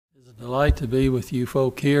Delight to be with you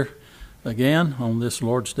folk here again on this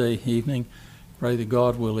Lord's Day evening. Pray that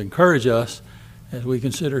God will encourage us as we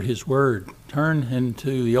consider His Word. Turn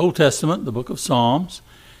into the Old Testament, the book of Psalms,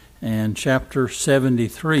 and chapter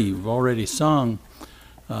 73. We've already sung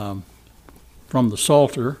from the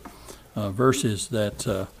Psalter verses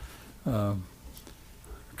that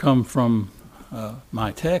come from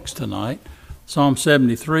my text tonight. Psalm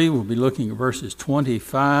 73, we'll be looking at verses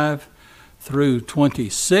 25 through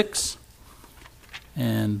 26,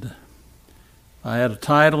 and if I had a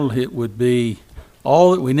title, it would be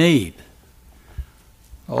All That We Need.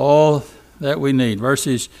 All that we need.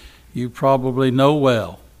 Verses you probably know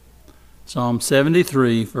well. Psalm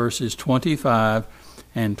 73, verses 25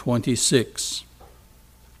 and 26.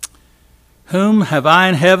 Whom have I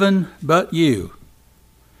in heaven but you?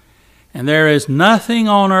 And there is nothing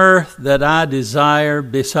on earth that I desire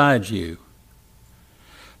besides you.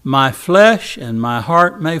 My flesh and my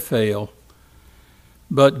heart may fail,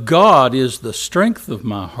 but God is the strength of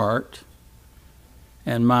my heart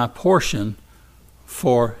and my portion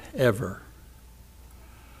forever.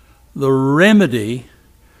 The remedy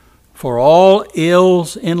for all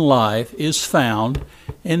ills in life is found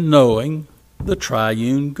in knowing the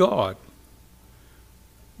triune God.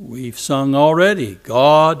 We've sung already,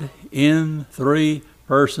 God in three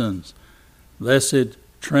persons, blessed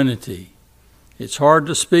Trinity. It's hard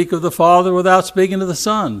to speak of the Father without speaking of the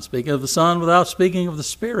Son, speak of the Son without speaking of the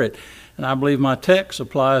Spirit. And I believe my text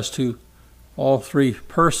applies to all three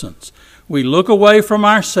persons. We look away from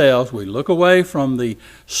ourselves, we look away from the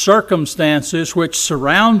circumstances which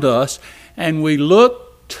surround us, and we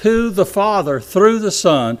look to the Father through the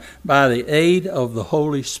Son by the aid of the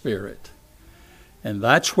Holy Spirit. And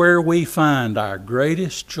that's where we find our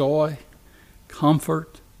greatest joy,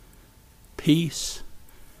 comfort, peace,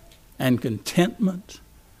 and contentment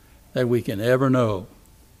that we can ever know.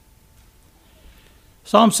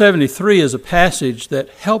 Psalm 73 is a passage that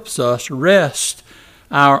helps us rest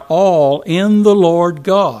our all in the Lord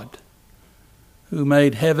God, who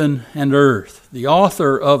made heaven and earth. The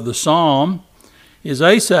author of the psalm is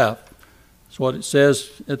Asaph. That's what it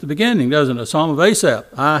says at the beginning, doesn't it? A psalm of Asaph.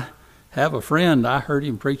 I have a friend, I heard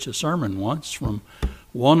him preach a sermon once from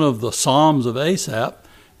one of the psalms of Asaph,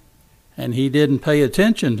 and he didn't pay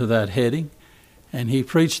attention to that heading, and he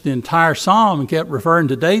preached the entire psalm and kept referring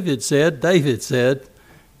to David said,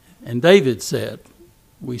 and David said.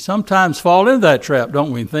 We sometimes fall into that trap,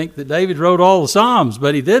 don't we, and think that David wrote all the psalms,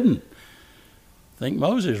 but he didn't. I think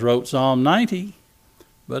Moses wrote Psalm 90,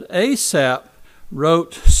 but Asaph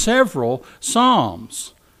wrote several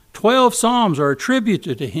psalms. 12 psalms are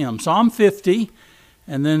attributed to him, Psalm 50,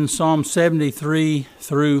 and then Psalm 73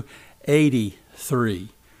 through 83.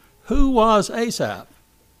 Who was Asaph?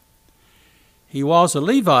 He was a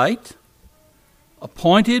Levite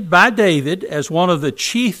appointed by David as one of the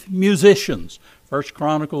chief musicians. 1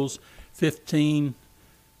 Chronicles 15,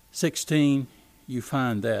 16, you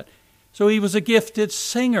find that. So he was a gifted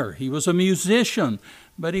singer. He was a musician.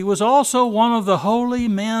 But he was also one of the holy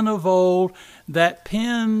men of old that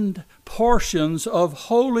penned portions of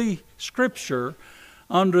Holy Scripture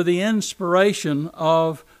under the inspiration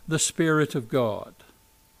of the Spirit of God.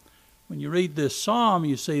 When you read this psalm,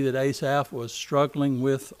 you see that Asaph was struggling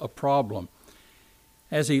with a problem.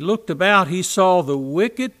 As he looked about, he saw the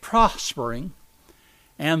wicked prospering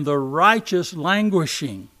and the righteous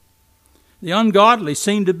languishing. The ungodly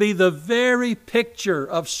seemed to be the very picture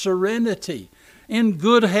of serenity, in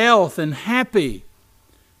good health and happy.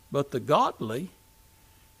 But the godly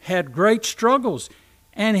had great struggles,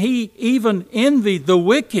 and he even envied the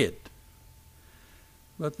wicked.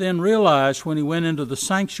 But then realized when he went into the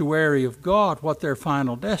sanctuary of God what their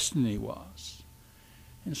final destiny was.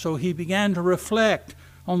 And so he began to reflect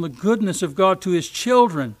on the goodness of God to his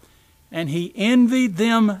children, and he envied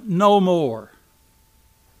them no more.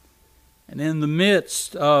 And in the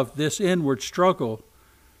midst of this inward struggle,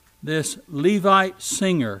 this Levite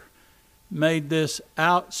singer made this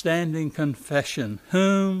outstanding confession.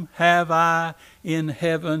 Whom have I in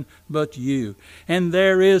heaven but you? And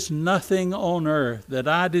there is nothing on earth that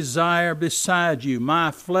I desire beside you.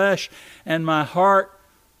 My flesh and my heart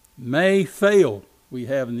may fail. We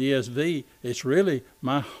have in the ESV, it's really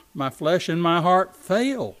my flesh and my heart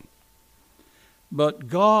fail. But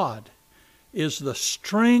God is the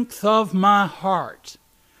strength of my heart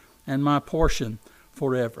and my portion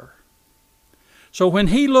forever. So when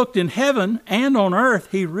he looked in heaven and on earth,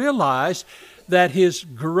 he realized that his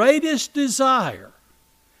greatest desire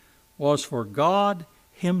was for God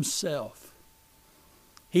Himself.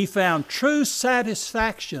 He found true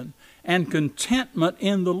satisfaction and contentment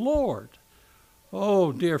in the Lord,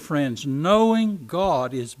 Oh, dear friends, knowing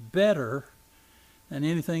God is better than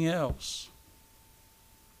anything else.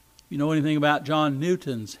 If you know anything about John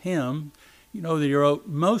Newton's hymn, you know that he wrote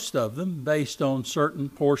most of them based on certain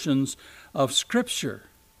portions of Scripture.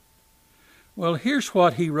 Well, here's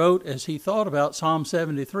what he wrote as he thought about Psalm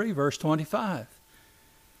 73, verse 25.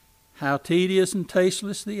 How tedious and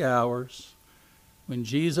tasteless the hours when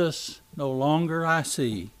Jesus no longer I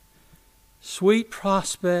see. Sweet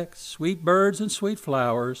prospects, sweet birds and sweet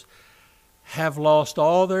flowers have lost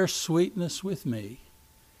all their sweetness with me.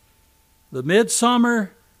 The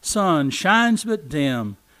midsummer sun shines but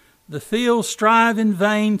dim. The fields strive in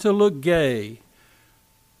vain to look gay.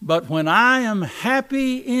 But when I am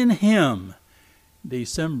happy in Him,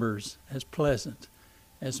 December's as pleasant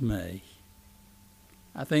as May.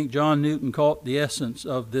 I think John Newton caught the essence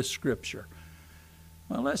of this scripture.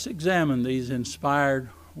 Well, let's examine these inspired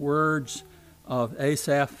words of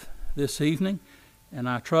Asaph this evening, and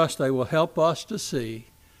I trust they will help us to see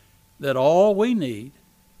that all we need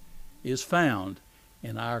is found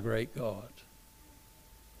in our great God.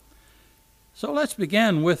 So let's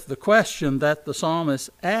begin with the question that the psalmist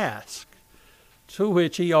asked, to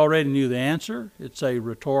which he already knew the answer. It's a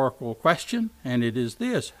rhetorical question, and it is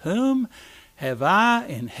this: whom have I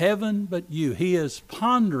in heaven but you? He is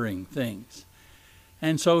pondering things.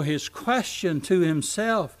 And so his question to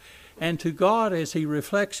himself and to God as he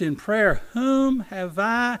reflects in prayer, whom have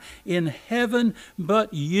I in heaven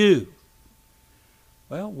but you?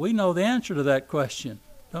 Well, we know the answer to that question,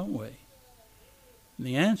 don't we? And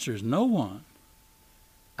the answer is no one.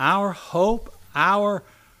 Our hope, our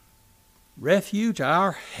refuge,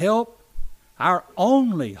 our help, our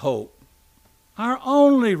only hope, our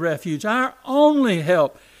only refuge, our only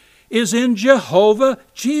help is in Jehovah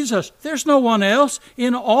Jesus. There's no one else.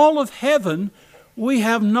 In all of heaven, we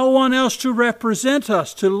have no one else to represent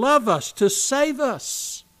us, to love us, to save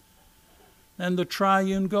us than the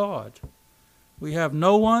triune God. We have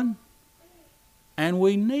no one, and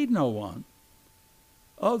we need no one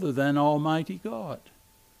other than Almighty God.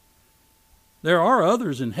 There are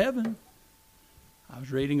others in heaven. I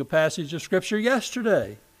was reading a passage of Scripture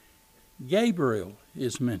yesterday. Gabriel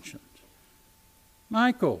is mentioned.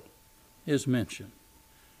 Michael is mentioned.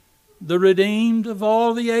 The redeemed of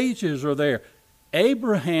all the ages are there.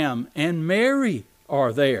 Abraham and Mary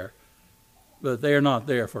are there, but they're not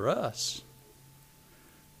there for us.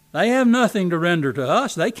 They have nothing to render to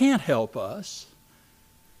us. They can't help us.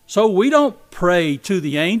 So we don't pray to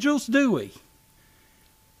the angels, do we?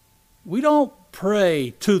 We don't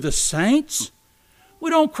pray to the saints. We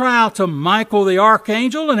don't cry out to Michael the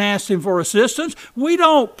archangel and ask him for assistance. We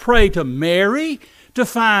don't pray to Mary to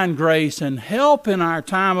find grace and help in our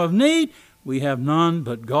time of need. We have none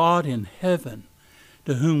but God in heaven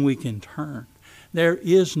to whom we can turn. There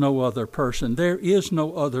is no other person. There is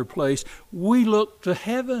no other place. We look to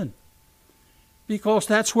heaven because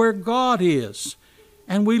that's where God is.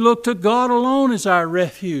 And we look to God alone as our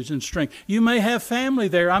refuge and strength. You may have family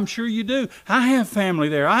there. I'm sure you do. I have family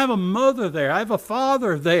there. I have a mother there. I have a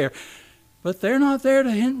father there. But they're not there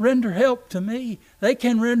to render help to me. They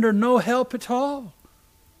can render no help at all.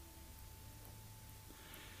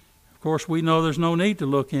 Of course, we know there's no need to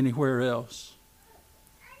look anywhere else.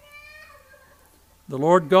 The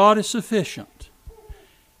Lord God is sufficient.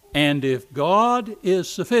 And if God is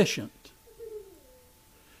sufficient,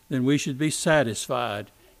 then we should be satisfied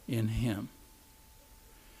in Him.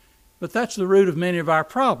 But that's the root of many of our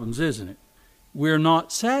problems, isn't it? We're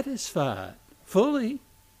not satisfied fully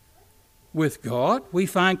with God. We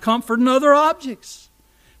find comfort in other objects.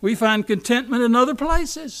 We find contentment in other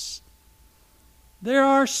places. There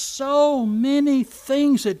are so many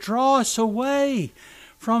things that draw us away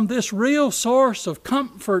from this real source of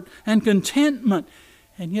comfort and contentment.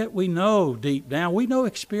 And yet we know deep down, we know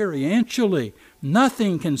experientially,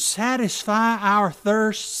 nothing can satisfy our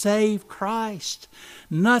thirst save Christ.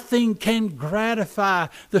 Nothing can gratify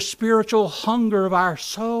the spiritual hunger of our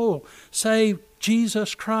soul save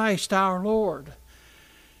Jesus Christ our Lord.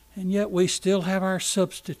 And yet we still have our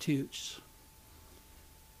substitutes.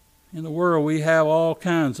 In the world we have all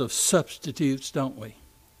kinds of substitutes, don't we?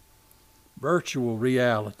 Virtual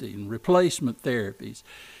reality and replacement therapies.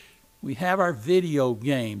 We have our video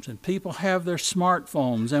games, and people have their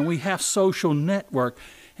smartphones, and we have social network,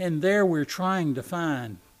 and there we're trying to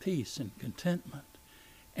find peace and contentment,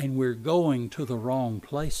 and we're going to the wrong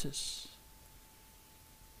places.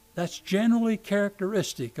 That's generally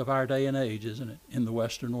characteristic of our day and age, isn't it, in the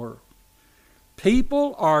Western world?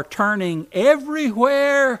 People are turning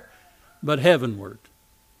everywhere but heavenward.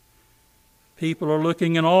 People are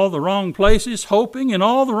looking in all the wrong places, hoping in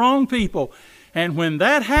all the wrong people. And when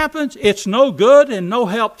that happens, it's no good and no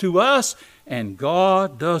help to us, and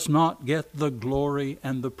God does not get the glory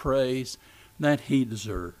and the praise that He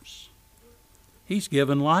deserves. He's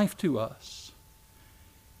given life to us.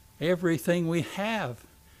 Everything we have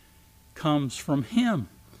comes from Him.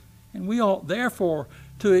 And we ought therefore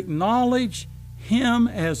to acknowledge Him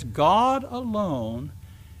as God alone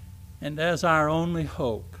and as our only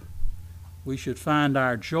hope. We should find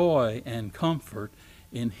our joy and comfort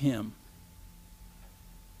in Him.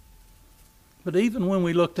 But even when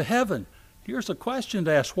we look to heaven, here's a question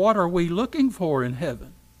to ask. What are we looking for in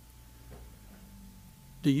heaven?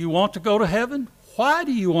 Do you want to go to heaven? Why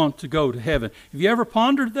do you want to go to heaven? Have you ever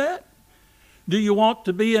pondered that? Do you want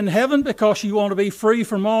to be in heaven because you want to be free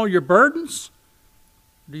from all your burdens?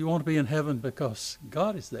 Or do you want to be in heaven because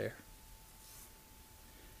God is there?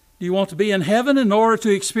 Do you want to be in heaven in order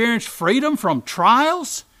to experience freedom from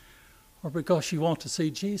trials? Or because you want to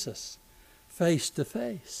see Jesus face to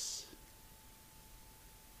face?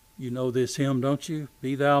 You know this hymn, don't you?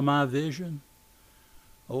 Be thou my vision,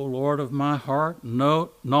 O Lord of my heart.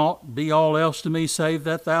 No, naught be all else to me save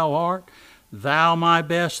that thou art. Thou my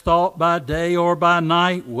best thought by day or by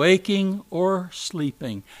night, waking or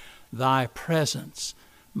sleeping, thy presence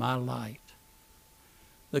my light.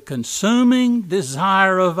 The consuming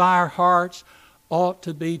desire of our hearts ought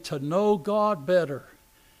to be to know God better,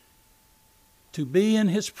 to be in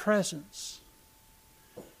His presence,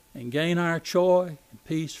 and gain our joy and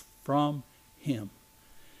peace from Him.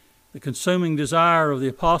 The consuming desire of the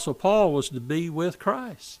Apostle Paul was to be with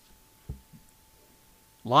Christ.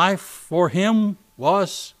 Life for him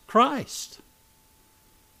was Christ.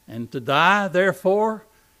 And to die, therefore,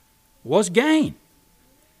 was gain.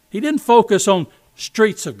 He didn't focus on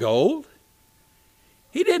streets of gold.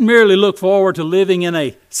 He didn't merely look forward to living in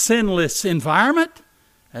a sinless environment,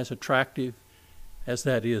 as attractive as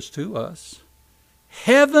that is to us.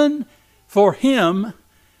 Heaven for him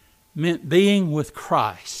meant being with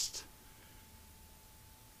Christ.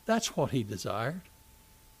 That's what he desired.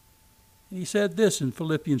 He said this in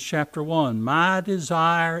Philippians chapter 1, my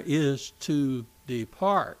desire is to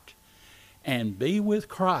depart and be with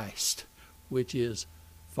Christ, which is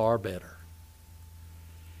far better.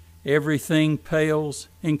 Everything pales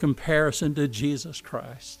in comparison to Jesus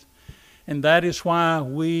Christ. And that is why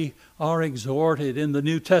we are exhorted in the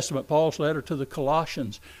New Testament, Paul's letter to the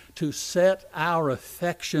Colossians, to set our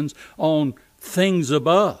affections on things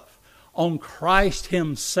above, on Christ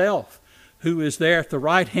Himself, who is there at the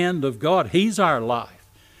right hand of God. He's our life.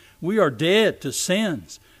 We are dead to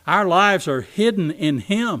sins. Our lives are hidden in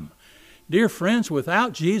Him. Dear friends,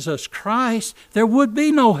 without Jesus Christ, there would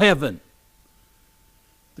be no heaven.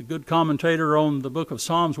 The good commentator on the book of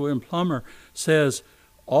Psalms, William Plummer, says,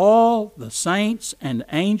 all the saints and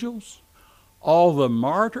angels, all the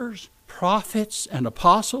martyrs, prophets, and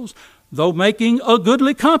apostles, though making a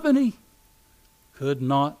goodly company, could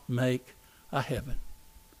not make a heaven.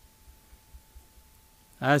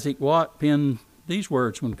 Isaac Watt penned these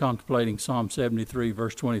words when contemplating Psalm 73,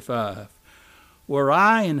 verse 25. Were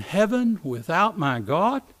I in heaven without my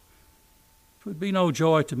God, 'twould be no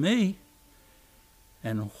joy to me.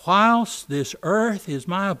 And whilst this earth is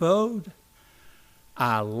my abode,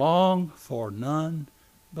 I long for none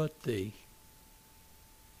but Thee.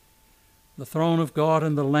 The throne of God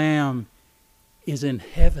and the Lamb is in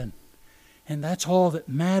heaven. And that's all that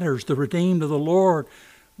matters. The redeemed of the Lord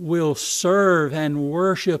will serve and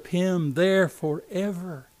worship Him there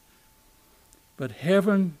forever. But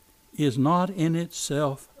heaven is not in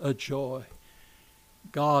itself a joy.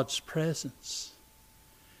 God's presence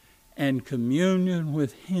and communion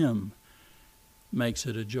with Him makes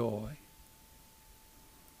it a joy.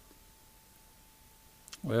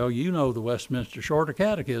 Well, you know the Westminster Shorter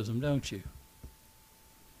Catechism, don't you?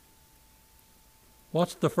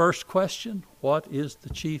 What's the first question? What is the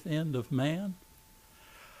chief end of man?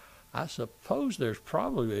 I suppose there's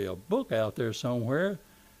probably a book out there somewhere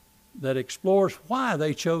that explores why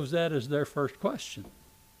they chose that as their first question.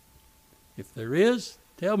 If there is,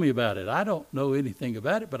 tell me about it. I don't know anything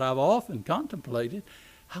about it, but I've often contemplated.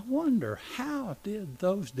 I wonder, how did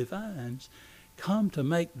those divines come to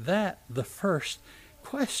make that the first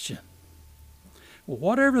question? Well,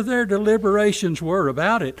 whatever their deliberations were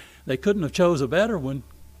about it, they couldn't have chose a better one,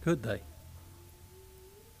 could they?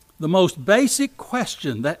 The most basic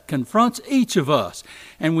question that confronts each of us,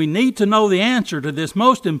 and we need to know the answer to this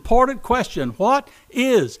most important question: what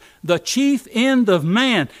is the chief end of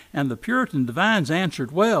man? And the Puritan divines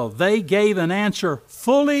answered well. They gave an answer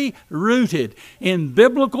fully rooted in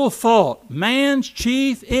biblical thought. Man's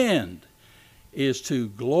chief end is to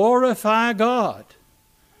glorify God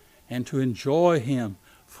and to enjoy Him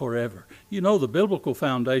forever. You know, the biblical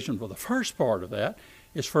foundation for the first part of that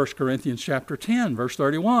is 1 Corinthians chapter 10, verse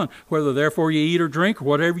 31. Whether therefore you eat or drink or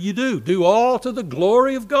whatever you do all to the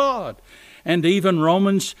glory of God. And even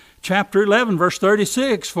Romans chapter 11, verse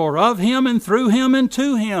 36, for of him and through him and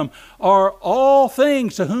to him are all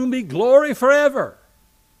things, to whom be glory forever.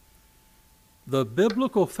 The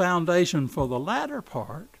biblical foundation for the latter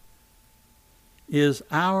part is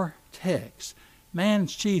our text.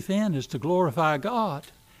 Man's chief end is to glorify God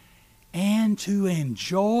and to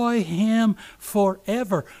enjoy Him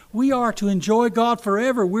forever. We are to enjoy God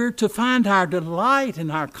forever. We're to find our delight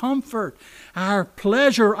and our comfort, our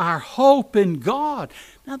pleasure, our hope in God.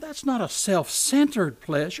 Now, that's not a self-centered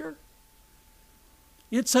pleasure.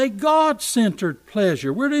 It's a God-centered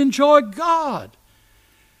pleasure. We're to enjoy God.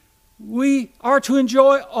 We are to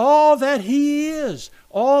enjoy all that He is,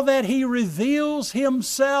 all that He reveals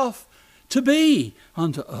Himself to be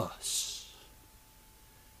unto us.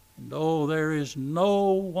 And oh, there is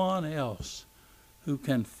no one else who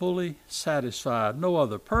can fully satisfy. No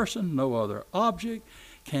other person, no other object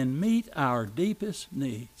can meet our deepest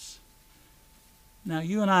needs. Now,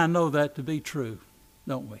 you and I know that to be true,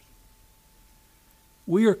 don't we?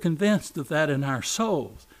 We are convinced of that in our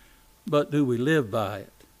souls, but do we live by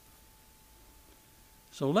it?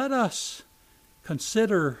 So let us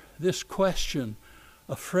consider this question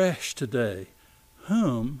afresh today.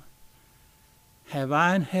 Whom have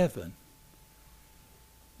I in heaven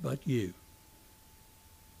but you?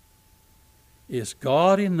 Is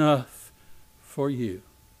God enough for you?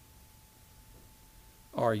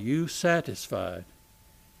 Are you satisfied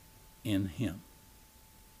in Him?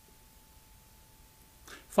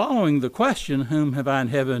 Following the question, whom have I in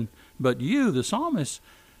heaven but you, the psalmist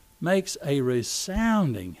makes a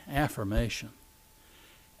resounding affirmation.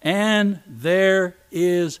 And there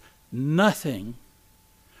is nothing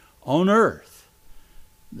on earth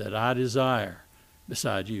that I desire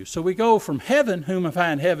beside you. So we go from heaven, whom have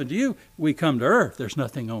I in heaven, to you. We come to earth. There's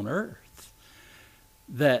nothing on earth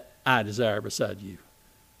that I desire beside you.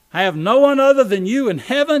 I have no one other than you in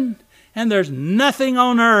heaven, and there's nothing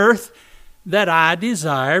on earth that I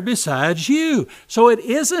desire besides you. So it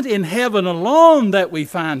isn't in heaven alone that we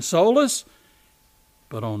find solace,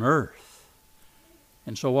 but on earth.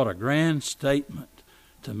 And so what a grand statement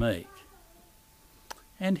to make.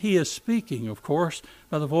 And he is speaking, of course,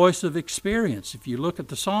 by the voice of experience. If you look at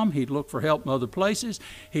the psalm, he'd look for help in other places.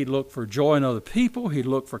 He'd look for joy in other people. He'd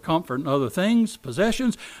look for comfort in other things,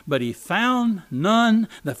 possessions. But he found none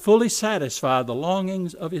that fully satisfied the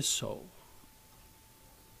longings of his soul.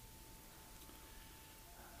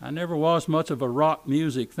 I never was much of a rock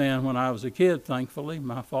music fan when I was a kid, thankfully.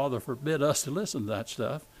 My father forbid us to listen to that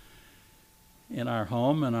stuff in our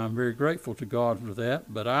home, and I'm very grateful to God for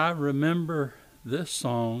that. But I remember this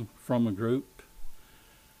song from a group.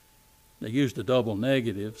 They used a double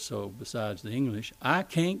negative, so besides the English, I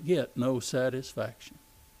can't get no satisfaction.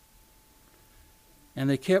 And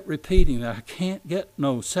they kept repeating that, I can't get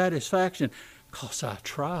no satisfaction, because I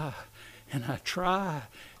try, and I try,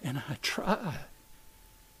 and I try.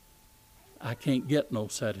 I can't get no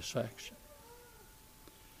satisfaction.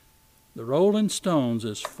 The Rolling Stones,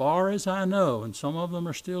 as far as I know, and some of them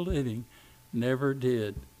are still living, never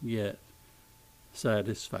did get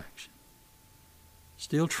satisfaction.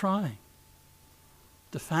 Still trying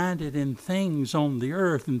to find it in things on the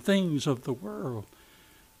earth and things of the world.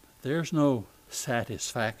 But there's no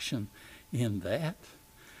satisfaction in that.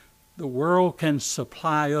 The world can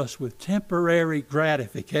supply us with temporary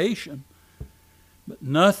gratification, but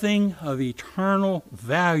nothing of eternal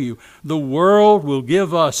value. The world will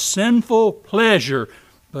give us sinful pleasure,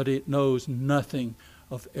 but it knows nothing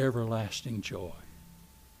of everlasting joy.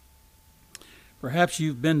 Perhaps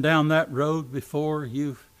you've been down that road before.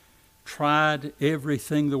 You've tried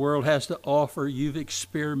everything the world has to offer. You've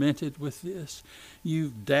experimented with this.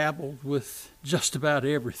 You've dabbled with just about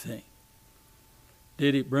everything.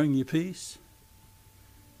 Did it bring you peace?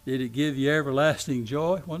 Did it give you everlasting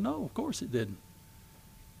joy? Well, no, of course it didn't.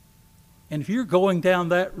 And if you're going down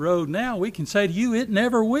that road now, we can say to you, it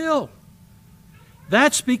never will.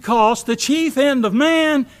 That's because the chief end of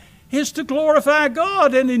man is to glorify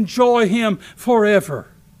God and enjoy Him forever.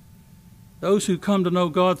 Those who come to know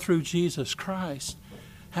God through Jesus Christ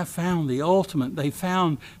have found the ultimate. They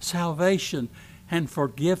found salvation and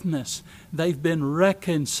forgiveness. They've been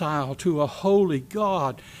reconciled to a holy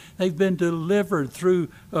God. They've been delivered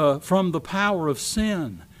from the power of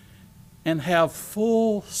sin, and have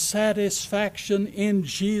full satisfaction in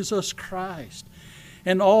Jesus Christ.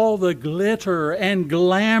 And all the glitter and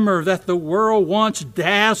glamour that the world once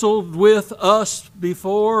dazzled with us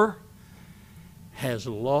before has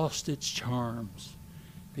lost its charms,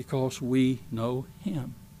 because we know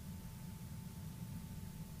Him.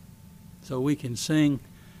 So we can sing,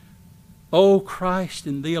 O Christ,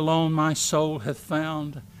 in Thee alone my soul hath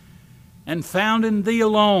found, and found in Thee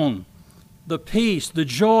alone the peace, the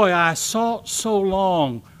joy I sought so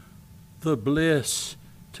long, the bliss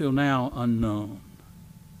till now unknown.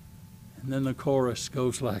 And then the chorus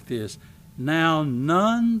goes like this. Now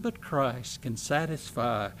none but Christ can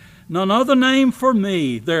satisfy, none other name for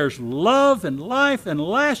me. There's love and life and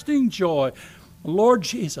lasting joy, Lord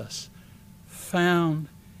Jesus, found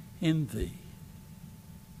in Thee.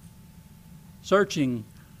 Searching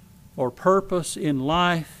for purpose in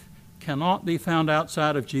life cannot be found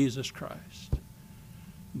outside of Jesus Christ.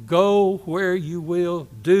 Go where you will,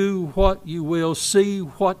 do what you will, see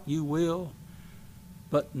what you will,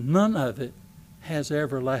 but none of it has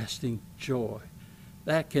everlasting joy.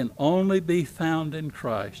 That can only be found in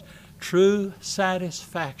Christ. True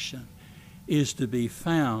satisfaction is to be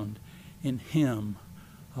found in Him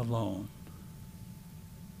alone.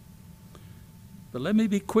 But let me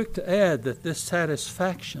be quick to add that this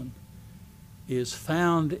satisfaction is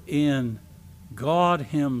found in God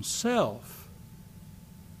Himself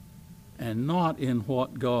and not in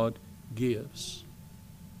what God gives.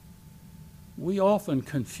 We often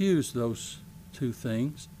confuse those two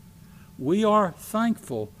things. We are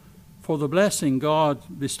thankful for the blessing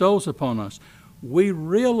God bestows upon us. We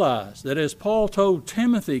realize that, as Paul told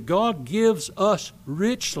Timothy, God gives us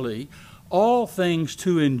richly all things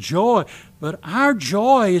to enjoy, but our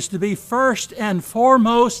joy is to be first and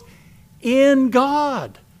foremost in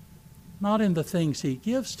God, not in the things He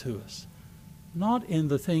gives to us, not in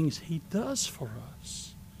the things He does for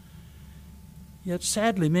us. Yet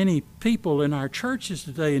sadly, many people in our churches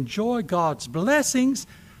today enjoy God's blessings,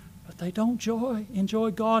 but they don't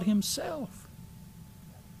enjoy God Himself.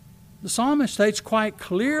 The psalmist states quite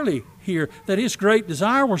clearly here that his great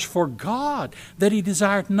desire was for God, that he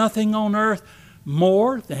desired nothing on earth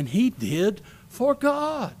more than he did for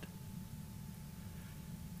God.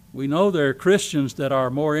 We know there are Christians that are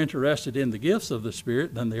more interested in the gifts of the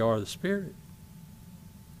Spirit than they are the Spirit.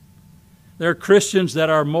 There are Christians that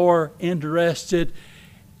are more interested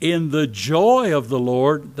in the joy of the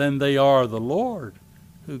Lord than they are the Lord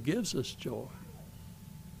who gives us joy.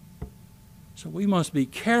 So we must be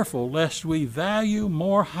careful lest we value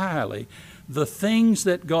more highly the things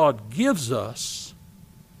that God gives us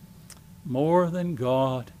more than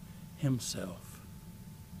God Himself.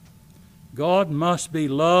 God must be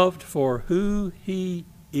loved for who He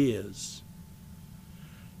is,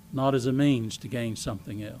 not as a means to gain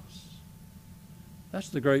something else. That's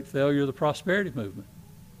the great failure of the prosperity movement.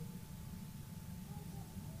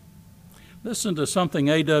 Listen to something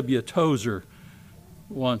A.W. Tozer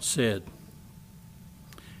once said.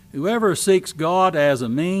 Whoever seeks God as a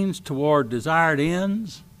means toward desired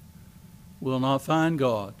ends will not find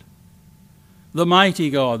God. The mighty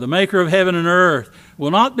God, the maker of heaven and earth,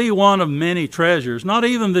 will not be one of many treasures, not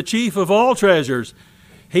even the chief of all treasures.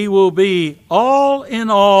 He will be all in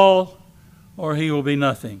all, or He will be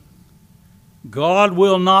nothing. God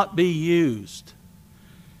will not be used.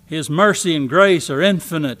 His mercy and grace are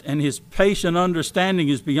infinite, and His patient understanding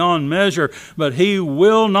is beyond measure, but He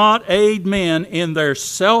will not aid men in their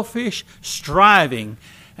selfish striving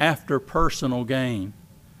after personal gain.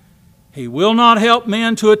 He will not help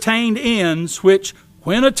men to attain ends which,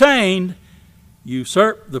 when attained,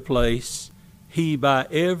 usurp the place He by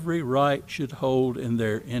every right should hold in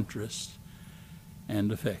their interests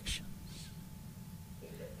and affections.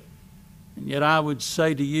 And yet I would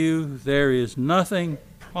say to you, there is nothing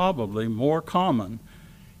probably more common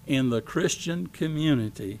in the Christian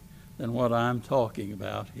community than what I'm talking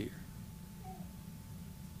about here.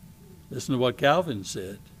 Listen to what Calvin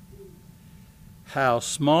said. How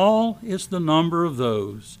small is the number of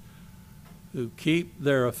those who keep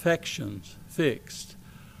their affections fixed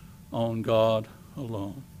on God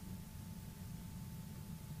alone.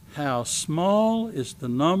 How small is the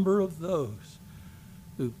number of those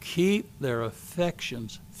who keep their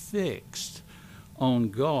affections fixed on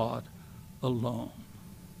God alone.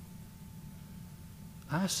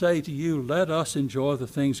 I say to you, let us enjoy the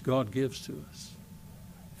things God gives to us.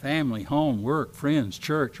 Family, home, work, friends,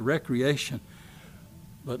 church, recreation.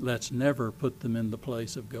 But let's never put them in the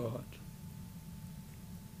place of God.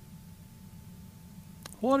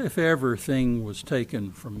 What if everything was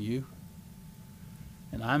taken from you?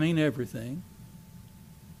 And I mean everything.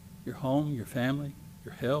 Your home, your family,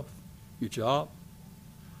 your health, your job.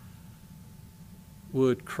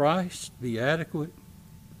 Would Christ be adequate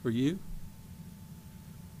for you?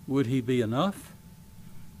 Would He be enough?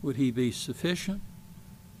 Would He be sufficient?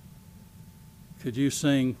 Could you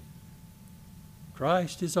sing,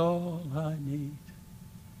 Christ is all I need.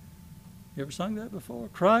 You ever sung that before?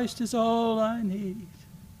 Christ is all I need.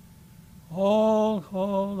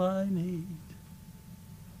 All I need.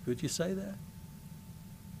 Could you say that?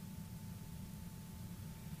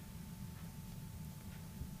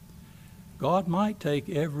 God might take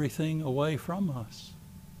everything away from us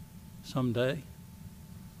someday.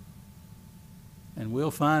 And we'll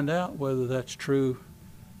find out whether that's true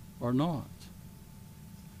or not.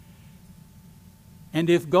 And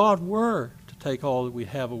if God were to take all that we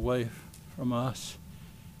have away from us,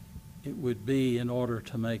 it would be in order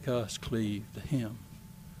to make us cleave to Him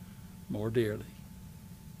more dearly.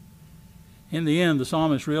 In the end, the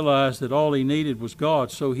psalmist realized that all he needed was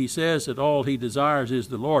God, so he says that all he desires is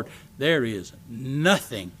the Lord. There is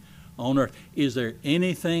nothing on earth. Is there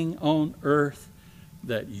anything on earth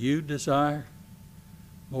that you desire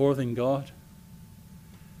more than God?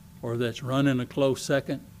 Or that's running a close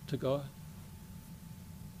second to God?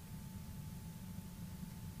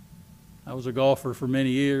 I was a golfer for many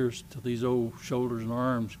years till these old shoulders and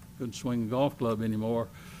arms couldn't swing a golf club anymore.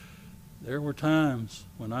 There were times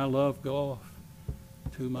when I loved golf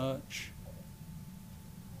too much.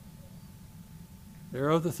 There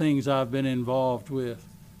are other things I've been involved with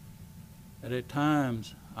that at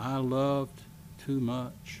times I loved too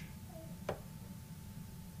much.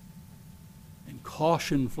 And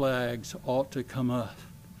caution flags ought to come up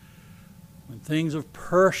when things of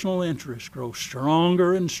personal interest grow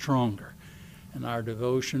stronger and stronger, and our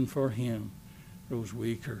devotion for Him grows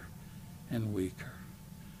weaker and weaker.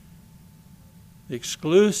 The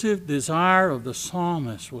exclusive desire of the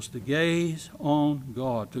psalmist was to gaze on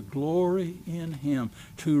God, to glory in Him,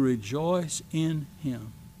 to rejoice in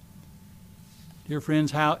Him. Dear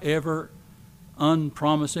friends, however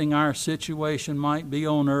unpromising our situation might be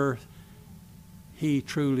on earth, He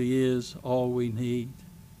truly is all we need.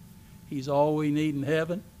 He's all we need in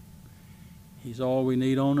heaven. He's all we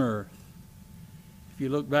need on earth. If you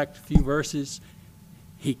look back a few verses,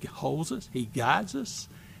 He holds us, He guides us,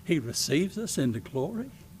 He receives us into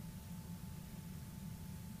glory.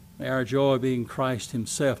 May our joy be in Christ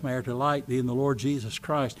Himself. May our delight be in the Lord Jesus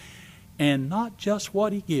Christ. And not just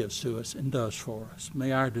what He gives to us and does for us.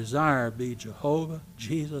 May our desire be Jehovah,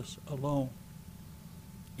 Jesus alone,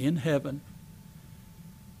 in heaven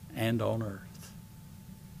and on earth.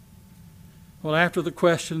 Well, after the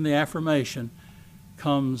question, the affirmation,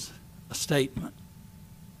 comes a statement.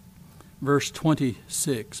 Verse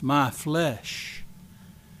 26, my flesh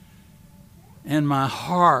and my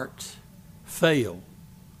heart fail,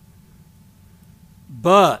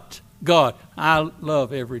 but God. I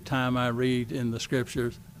love every time I read in the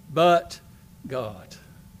Scriptures, but God.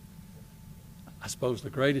 I suppose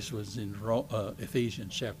the greatest was in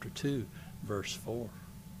Ephesians chapter 2, verse 4.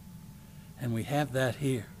 And we have that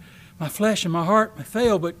here. My flesh and my heart may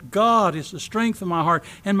fail, but God is the strength of my heart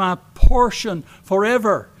and my portion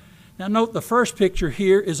forever. Now note the first picture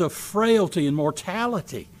here is of frailty and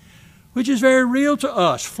mortality, which is very real to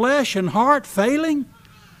us. Flesh and heart failing.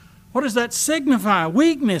 What does that signify?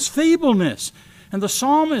 Weakness, feebleness. And the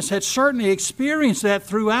psalmist had certainly experienced that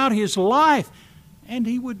throughout his life, and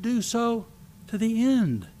he would do so to the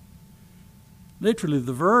end. Literally,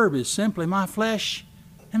 the verb is simply, my flesh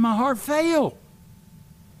and my heart fail.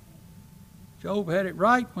 Job had it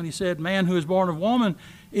right when he said, man who is born of woman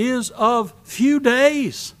is of few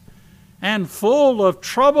days and full of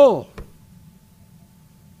trouble.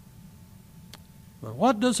 But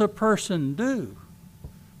what does a person do?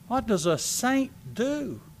 What does a saint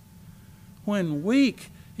do when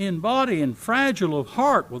weak in body and fragile of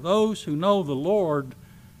heart? Will those who know the Lord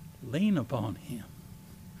lean upon Him?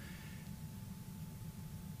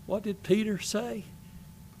 What did Peter say?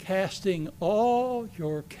 Casting all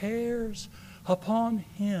your cares upon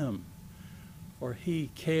Him, for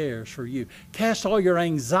He cares for you. Cast all your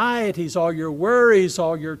anxieties, all your worries,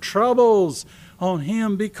 all your troubles on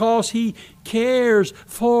Him, because He cares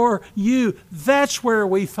for you. That's where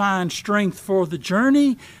we find strength for the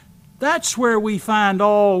journey. That's where we find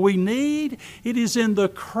all we need. It is in the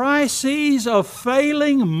crises of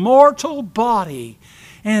failing mortal body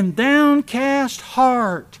and downcast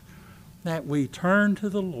heart that we turn to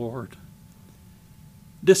the Lord.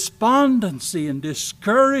 Despondency and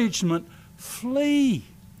discouragement flee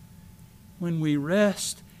when we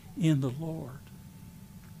rest in the Lord.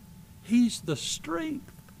 He's the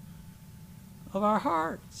strength of our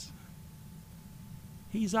hearts.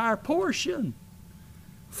 He's our portion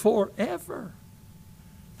forever.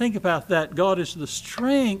 Think about that. God is the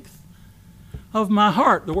strength of my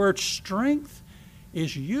heart. The word strength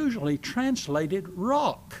is usually translated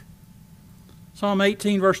rock. Psalm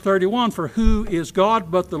 18 verse 31, for who is God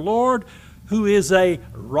but the Lord, who is a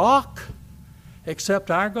rock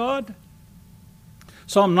except our God?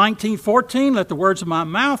 Psalm 19:14, let the words of my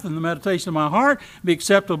mouth and the meditation of my heart be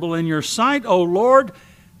acceptable in your sight, O Lord,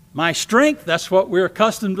 my strength. That's what we're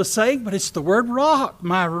accustomed to saying, but it's the word rock,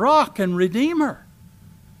 my rock and redeemer.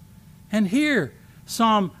 And here,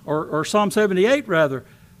 Psalm 78 rather,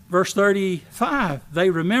 verse 35, they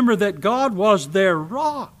remember that God was their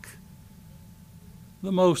rock,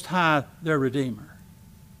 the Most High, their Redeemer.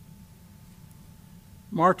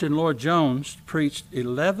 Martin Lloyd-Jones preached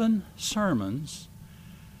 11 sermons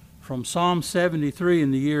from Psalm 73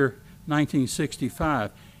 in the year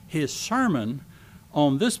 1965. His sermon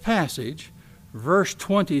on this passage, verse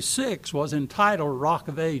 26, was entitled Rock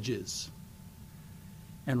of Ages.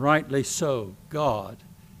 And rightly so, God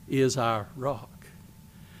is our rock.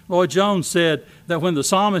 Lloyd-Jones said that when the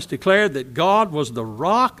psalmist declared that God was the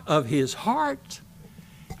rock of his heart,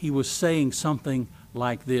 he was saying something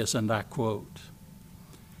like this, and I quote,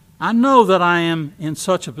 I know that I am in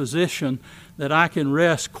such a position that I can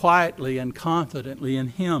rest quietly and confidently in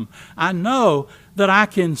Him. I know that I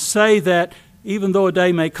can say that even though a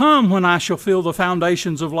day may come when I shall feel the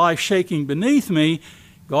foundations of life shaking beneath me,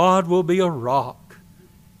 God will be a rock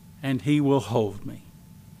and He will hold me.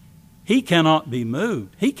 He cannot be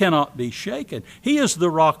moved. He cannot be shaken. He is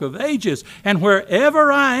the rock of ages. And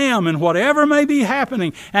wherever I am and whatever may be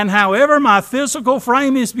happening and however my physical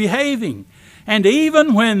frame is behaving, and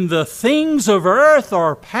even when the things of earth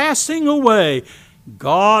are passing away,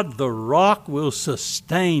 God the rock will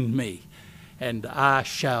sustain me, and I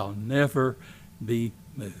shall never be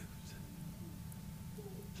moved.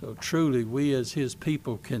 So truly we as His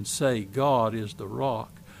people can say, God is the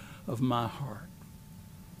rock of my heart.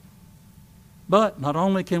 But not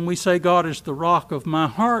only can we say God is the rock of my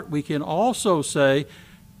heart, we can also say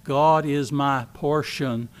God is my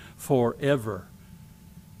portion forever.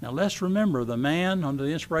 Now let's remember, the man under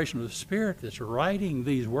the inspiration of the Spirit that's writing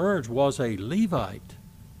these words was a Levite.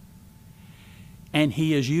 And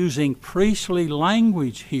he is using priestly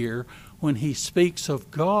language here when he speaks of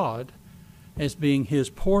God as being his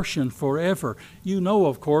portion forever. You know,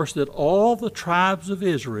 of course, that all the tribes of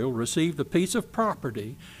Israel received a piece of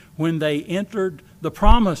property when they entered the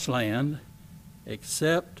Promised Land,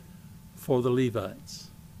 except for the Levites.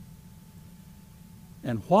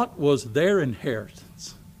 And what was their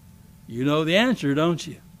inheritance? You know the answer, don't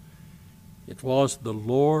you? It was the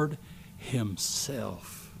Lord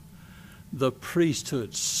Himself. The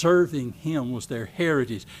priesthood serving Him was their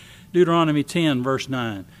heritage. Deuteronomy 10, verse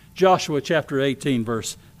 9. Joshua chapter 18,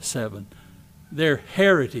 verse 7. Their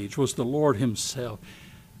heritage was the Lord Himself.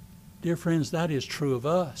 Dear friends, that is true of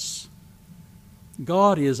us.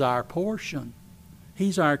 God is our portion.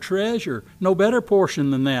 He's our treasure. No better portion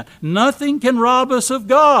than that. Nothing can rob us of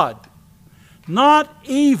God. Not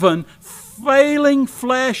even failing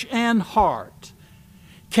flesh and heart.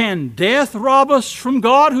 Can death rob us from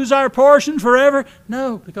God, who's our portion forever?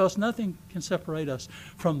 No, because nothing can separate us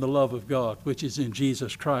from the love of God, which is in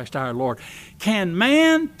Jesus Christ our Lord. Can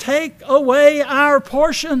man take away our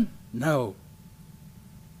portion? No.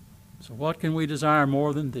 So what can we desire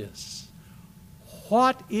more than this?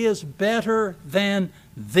 What is better than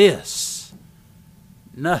this?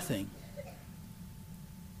 Nothing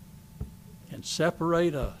can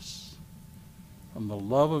separate us from the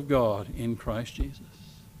love of God in Christ Jesus.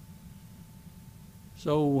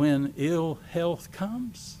 So when ill health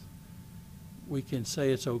comes, we can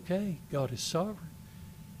say it's okay. God is sovereign.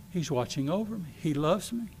 He's watching over me. He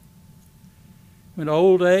loves me. When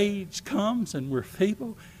old age comes and we're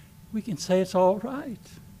feeble, we can say it's all right.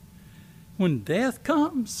 When death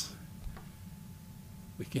comes,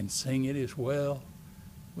 we can sing it is well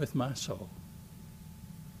with my soul.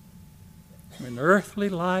 When earthly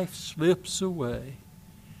life slips away,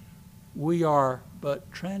 we are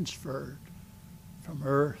but transferred from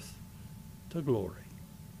earth to glory.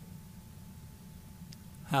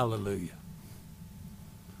 Hallelujah.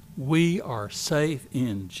 We are safe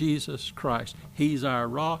in Jesus Christ. He's our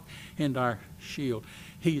rock and our shield.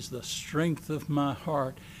 He's the strength of my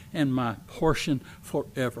heart and my portion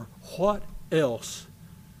forever. What else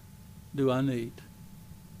do I need?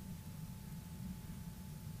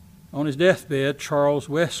 On his deathbed, Charles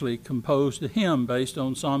Wesley composed a hymn based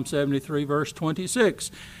on Psalm 73, verse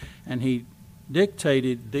 26, and he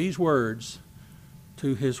dictated these words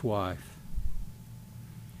to his wife.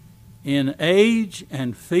 In age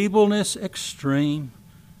and feebleness extreme,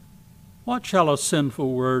 what shall a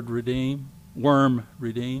sinful worm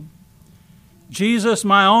redeem? Jesus,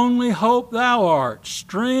 my only hope thou art,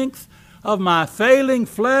 strength of my failing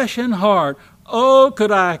flesh and heart. Oh,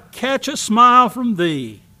 could I catch a smile from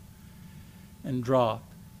thee and drop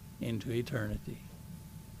into eternity.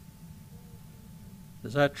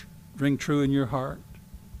 Does that ring true in your heart?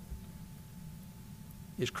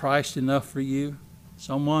 Is Christ enough for you?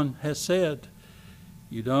 Someone has said,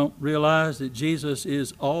 you don't realize that Jesus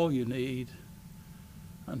is all you need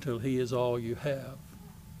until He is all you have.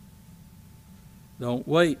 Don't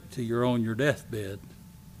wait till you're on your deathbed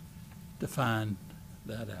to find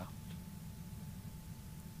that out.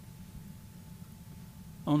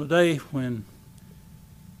 On a day when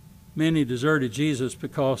many deserted Jesus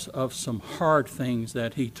because of some hard things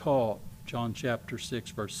that He taught, John chapter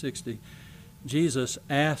 6, verse 60, Jesus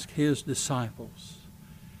asked His disciples,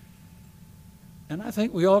 and I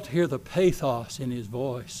think we ought to hear the pathos in His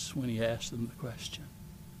voice when He asked them the question,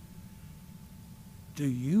 do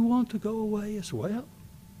you want to go away as well?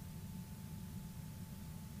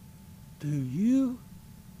 Do you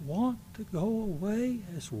want to go away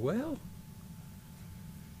as well?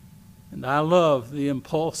 And I love the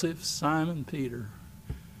impulsive Simon Peter.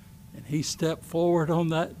 And he stepped forward on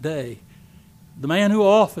that day. The man who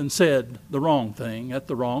often said the wrong thing at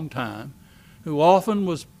the wrong time, who often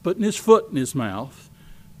was putting his foot in his mouth,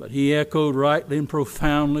 but he echoed rightly and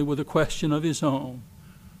profoundly with a question of his own,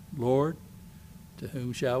 Lord, to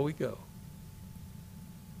whom shall we go?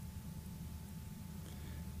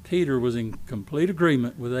 Peter was in complete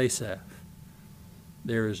agreement with Asaph.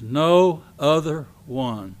 There is no other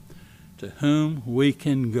one to whom we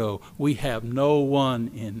can go. We have no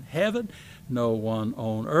one in heaven, no one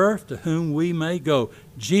on earth to whom we may go.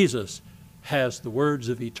 Jesus has the words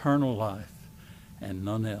of eternal life and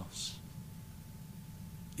none else.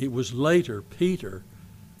 It was later Peter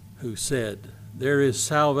who said, there is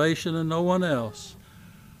salvation in no one else,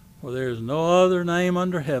 for there is no other name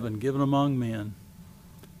under heaven given among men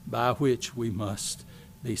by which we must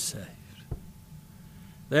be saved.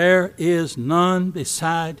 There is none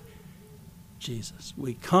beside Jesus.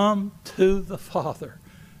 We come to the Father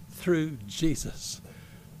through Jesus.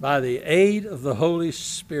 By the aid of the Holy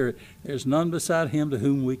Spirit, there's none beside Him to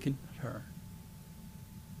whom we can turn.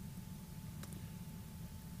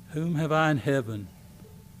 Whom have I in heaven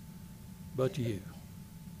but you?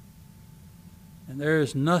 And there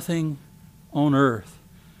is nothing on earth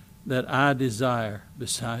that I desire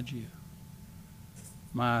beside you.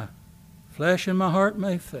 My flesh and my heart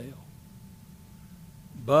may fail,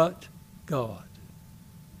 but God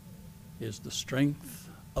is the strength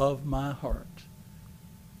of my heart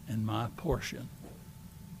and my portion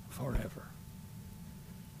forever.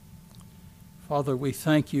 Father, we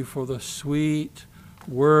thank you for the sweet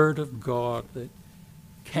word of God that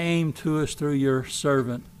came to us through your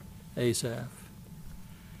servant Asaph.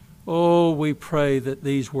 Oh, we pray that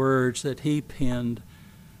these words that he penned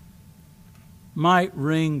might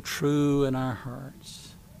ring true in our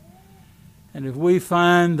hearts. And if we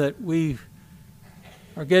find that we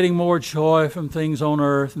are getting more joy from things on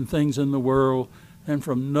earth and things in the world than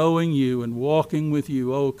from knowing you and walking with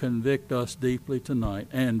you, oh, convict us deeply tonight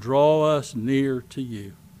and draw us near to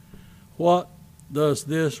you. What does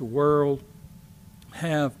this world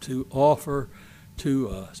have to offer to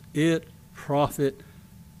us? It profits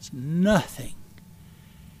nothing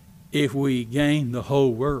if we gain the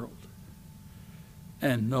whole world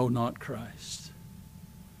and know not Christ.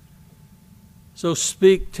 So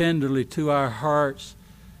speak tenderly to our hearts,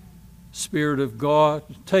 Spirit of God.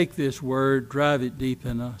 Take this word, drive it deep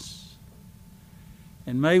in us.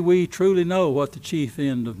 And may we truly know what the chief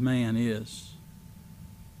end of man is.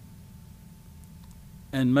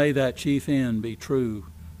 And may that chief end be true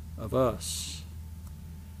of us.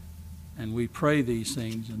 And we pray these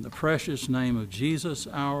things in the precious name of Jesus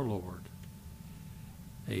our Lord.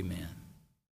 Amen.